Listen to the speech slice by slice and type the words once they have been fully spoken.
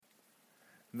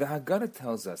The Haggadah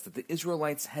tells us that the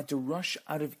Israelites had to rush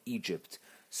out of Egypt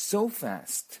so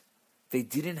fast they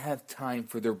didn't have time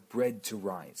for their bread to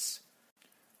rise.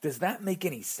 Does that make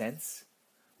any sense?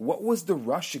 What was the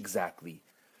rush exactly?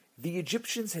 The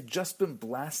Egyptians had just been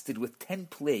blasted with 10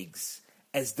 plagues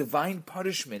as divine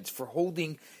punishment for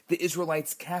holding the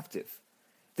Israelites captive.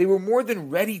 They were more than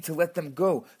ready to let them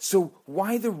go, so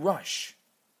why the rush?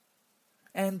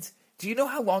 And do you know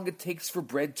how long it takes for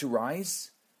bread to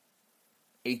rise?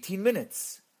 18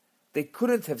 minutes. They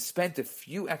couldn't have spent a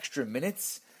few extra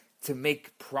minutes to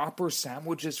make proper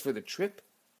sandwiches for the trip?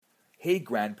 Hey,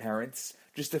 grandparents,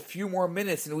 just a few more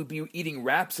minutes and we'd be eating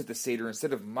wraps at the Seder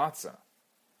instead of matzah.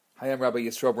 Hi, I'm Rabbi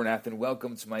Yisroel Bernath, and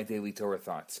welcome to my Daily Torah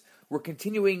Thoughts. We're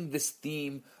continuing this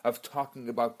theme of talking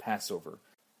about Passover.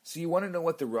 So you want to know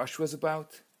what the rush was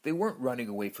about? They weren't running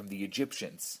away from the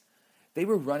Egyptians. They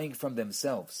were running from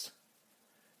themselves.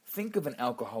 Think of an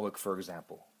alcoholic, for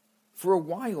example. For a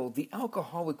while, the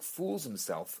alcoholic fools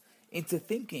himself into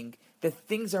thinking that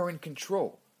things are in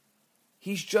control.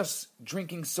 He's just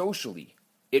drinking socially.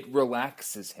 It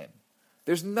relaxes him.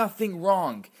 There's nothing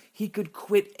wrong. He could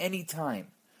quit any time.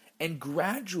 And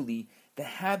gradually, the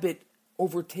habit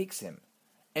overtakes him.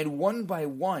 And one by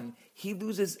one, he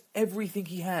loses everything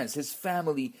he has, his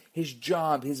family, his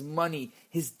job, his money,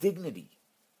 his dignity.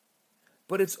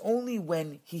 But it's only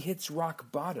when he hits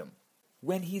rock bottom,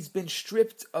 when he's been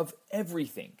stripped of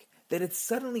everything, that it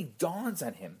suddenly dawns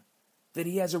on him that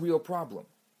he has a real problem.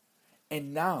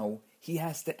 And now he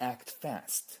has to act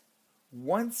fast.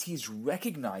 Once he's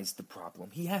recognized the problem,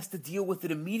 he has to deal with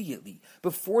it immediately,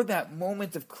 before that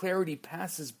moment of clarity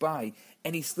passes by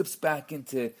and he slips back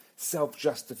into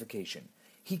self-justification.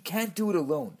 He can't do it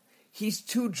alone. He's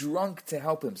too drunk to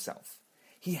help himself.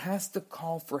 He has to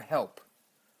call for help.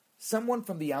 Someone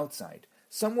from the outside,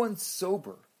 someone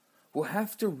sober, will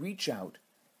have to reach out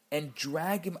and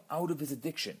drag him out of his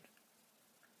addiction.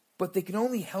 But they can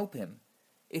only help him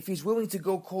if he's willing to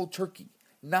go cold turkey,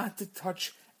 not to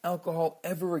touch alcohol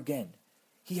ever again.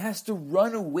 He has to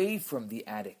run away from the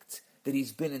addict that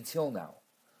he's been until now.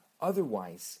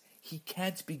 Otherwise, he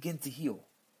can't begin to heal.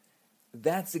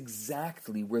 That's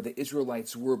exactly where the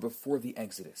Israelites were before the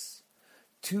Exodus.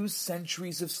 2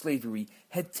 centuries of slavery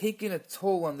had taken a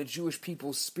toll on the Jewish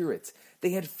people's spirit.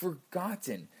 They had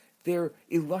forgotten their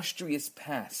illustrious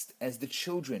past as the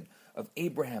children of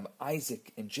Abraham,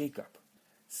 Isaac, and Jacob.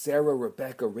 Sarah,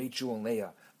 Rebecca, Rachel, and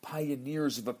Leah,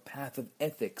 pioneers of a path of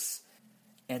ethics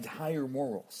and higher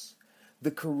morals. The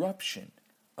corruption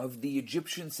of the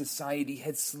Egyptian society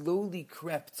had slowly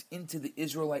crept into the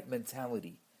Israelite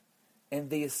mentality,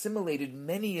 and they assimilated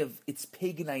many of its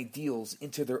pagan ideals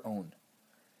into their own.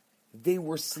 They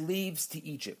were slaves to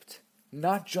Egypt,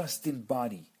 not just in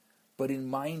body, but in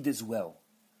mind as well.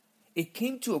 It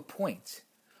came to a point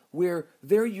where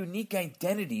their unique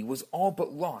identity was all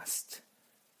but lost.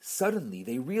 Suddenly,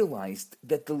 they realized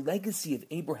that the legacy of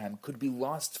Abraham could be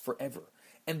lost forever,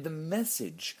 and the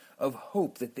message of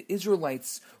hope that the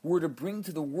Israelites were to bring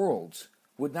to the world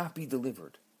would not be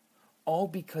delivered, all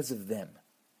because of them.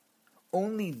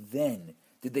 Only then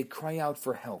did they cry out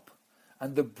for help.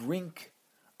 On the brink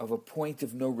of a point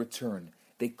of no return,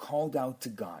 they called out to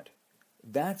God.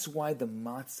 That's why the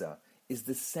matzah is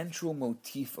the central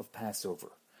motif of Passover.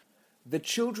 The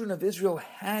children of Israel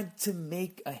had to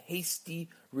make a hasty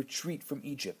retreat from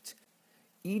Egypt.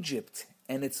 Egypt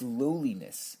and its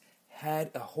lowliness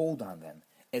had a hold on them,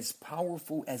 as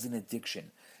powerful as an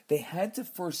addiction. They had to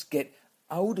first get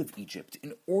out of Egypt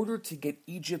in order to get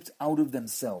Egypt out of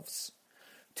themselves.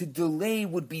 To delay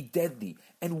would be deadly,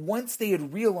 and once they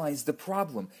had realized the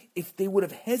problem, if they would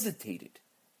have hesitated,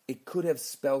 it could have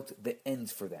spelt the end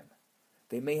for them.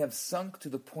 They may have sunk to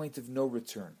the point of no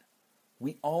return.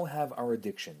 We all have our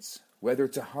addictions, whether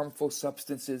to harmful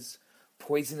substances,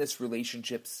 poisonous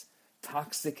relationships,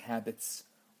 toxic habits,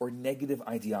 or negative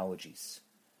ideologies.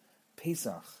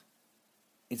 Pesach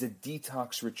is a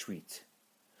detox retreat,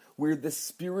 where the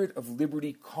spirit of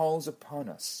liberty calls upon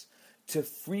us to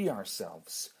free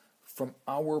ourselves from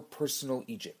our personal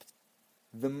Egypt.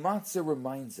 The matzah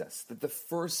reminds us that the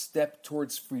first step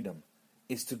towards freedom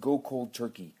is to go cold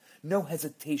turkey. No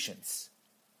hesitations.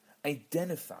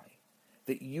 Identify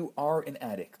that you are an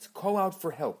addict. Call out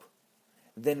for help.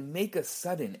 Then make a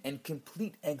sudden and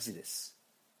complete exodus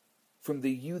from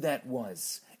the you that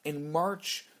was and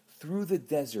march through the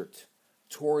desert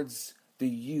towards the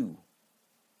you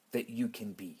that you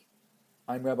can be.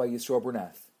 I'm Rabbi Yisroel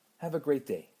Bernath. Have a great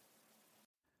day.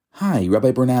 Hi,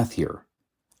 Rabbi Bernath here.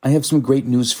 I have some great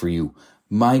news for you.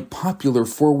 My popular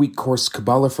 4-week course,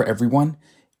 Kabbalah for Everyone,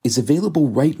 is available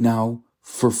right now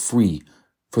for free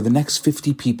for the next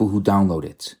 50 people who download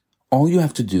it. all you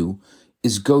have to do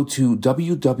is go to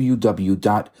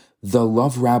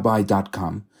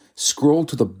www.theloverabbi.com, scroll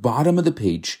to the bottom of the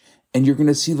page, and you're going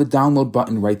to see the download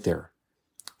button right there.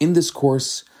 In this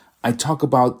course, I talk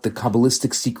about the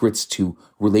Kabbalistic secrets to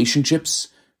relationships,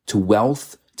 to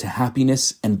wealth, to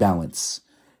happiness, and balance.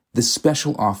 This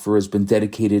special offer has been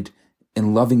dedicated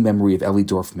in loving memory of Ellie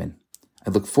Dorfman. I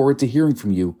look forward to hearing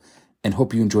from you and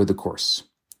hope you enjoy the course.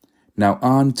 Now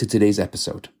on to today's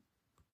episode.